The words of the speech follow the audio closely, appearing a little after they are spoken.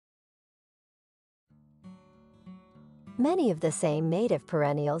Many of the same native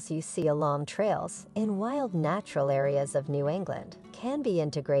perennials you see along trails in wild natural areas of New England can be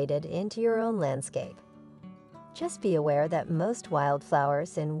integrated into your own landscape. Just be aware that most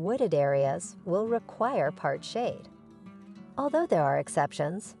wildflowers in wooded areas will require part shade. Although there are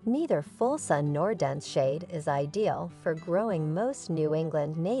exceptions, neither full sun nor dense shade is ideal for growing most New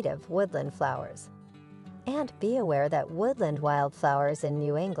England native woodland flowers. And be aware that woodland wildflowers in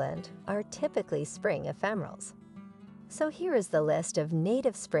New England are typically spring ephemerals. So here is the list of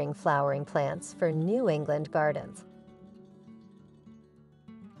native spring flowering plants for New England gardens.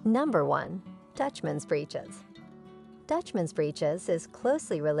 Number 1. Dutchman's breeches. Dutchman's breeches is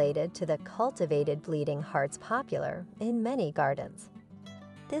closely related to the cultivated bleeding hearts popular in many gardens.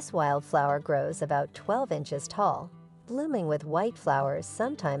 This wildflower grows about 12 inches tall, blooming with white flowers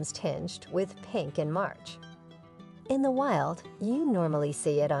sometimes tinged with pink in March. In the wild, you normally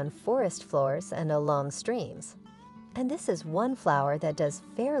see it on forest floors and along streams. And this is one flower that does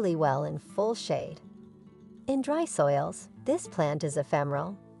fairly well in full shade. In dry soils, this plant is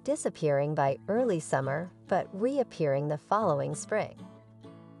ephemeral, disappearing by early summer but reappearing the following spring.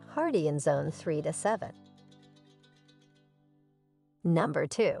 Hardy in zone 3 to 7. Number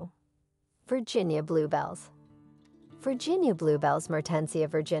 2. Virginia bluebells. Virginia bluebells Mertensia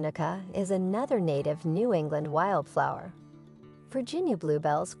virginica is another native New England wildflower. Virginia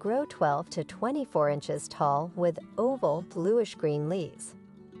bluebells grow 12 to 24 inches tall with oval bluish-green leaves.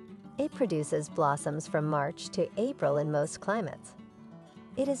 It produces blossoms from March to April in most climates.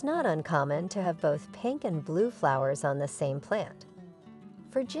 It is not uncommon to have both pink and blue flowers on the same plant.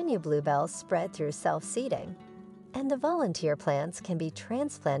 Virginia bluebells spread through self-seeding, and the volunteer plants can be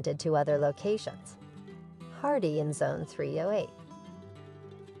transplanted to other locations. Hardy in zone 308.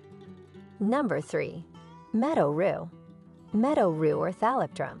 Number 3. Meadow rue. Meadow rue or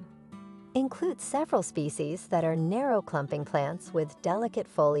thalictrum includes several species that are narrow clumping plants with delicate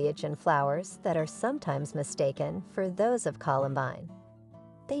foliage and flowers that are sometimes mistaken for those of columbine.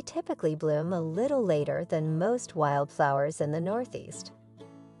 They typically bloom a little later than most wildflowers in the Northeast.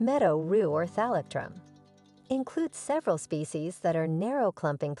 Meadow rue or thalictrum includes several species that are narrow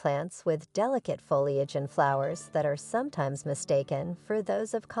clumping plants with delicate foliage and flowers that are sometimes mistaken for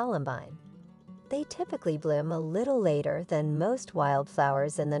those of columbine. They typically bloom a little later than most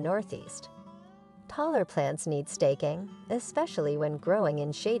wildflowers in the Northeast. Taller plants need staking, especially when growing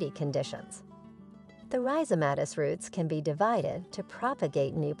in shady conditions. The rhizomatous roots can be divided to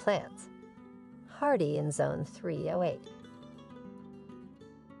propagate new plants. Hardy in zone 308.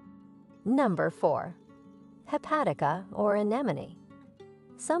 Number 4. Hepatica or anemone.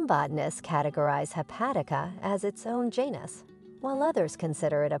 Some botanists categorize Hepatica as its own genus, while others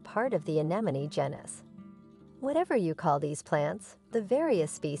consider it a part of the anemone genus. Whatever you call these plants, the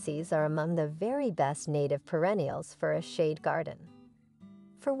various species are among the very best native perennials for a shade garden.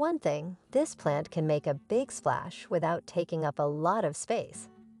 For one thing, this plant can make a big splash without taking up a lot of space.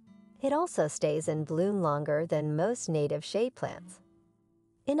 It also stays in bloom longer than most native shade plants.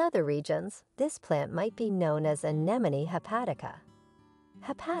 In other regions, this plant might be known as anemone hepatica.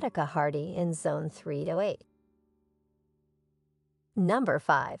 Hepatica hardy in zone 3 to 8. Number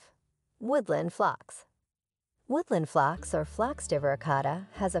 5. Woodland phlox. Woodland phlox or Phlox divaricata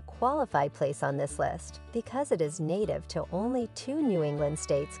has a qualified place on this list because it is native to only 2 New England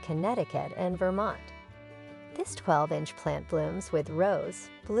states, Connecticut and Vermont. This 12-inch plant blooms with rose,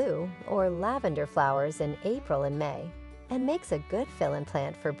 blue, or lavender flowers in April and May and makes a good fill-in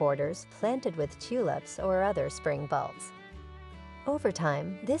plant for borders planted with tulips or other spring bulbs. Over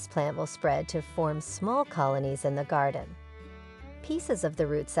time, this plant will spread to form small colonies in the garden. Pieces of the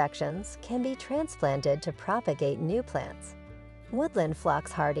root sections can be transplanted to propagate new plants. Woodland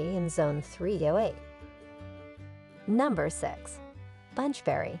phlox hardy in zone 3 to 8. Number 6.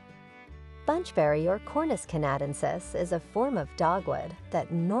 Bunchberry. Bunchberry or Cornus canadensis is a form of dogwood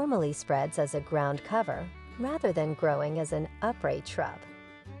that normally spreads as a ground cover rather than growing as an upright shrub.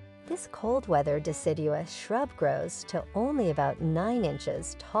 This cold-weather deciduous shrub grows to only about 9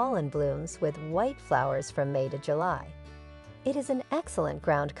 inches tall and blooms with white flowers from May to July. It is an excellent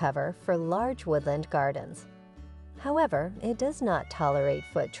ground cover for large woodland gardens. However, it does not tolerate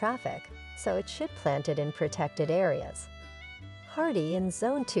foot traffic, so it should plant it in protected areas. Hardy in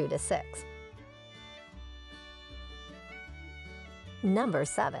zone 2 to 6. Number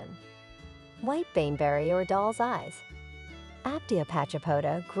 7. White baneberry or doll's eyes. Aptia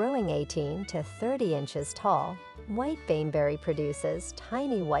pachypoda growing 18 to 30 inches tall, white baneberry produces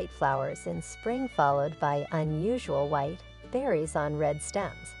tiny white flowers in spring followed by unusual white berries on red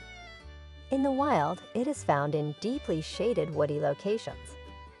stems. In the wild, it is found in deeply shaded woody locations.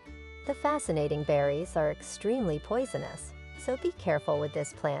 The fascinating berries are extremely poisonous, so be careful with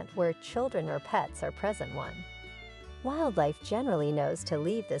this plant where children or pets are present. Wildlife generally knows to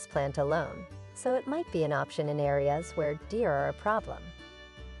leave this plant alone, so it might be an option in areas where deer are a problem.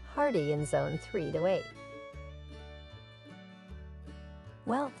 Hardy in zone 3 to 8.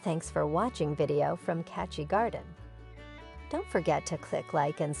 Well, thanks for watching video from Catchy Garden. Don't forget to click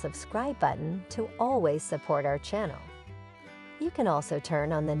like and subscribe button to always support our channel. You can also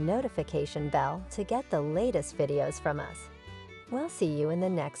turn on the notification bell to get the latest videos from us. We'll see you in the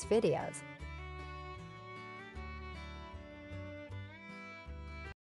next videos.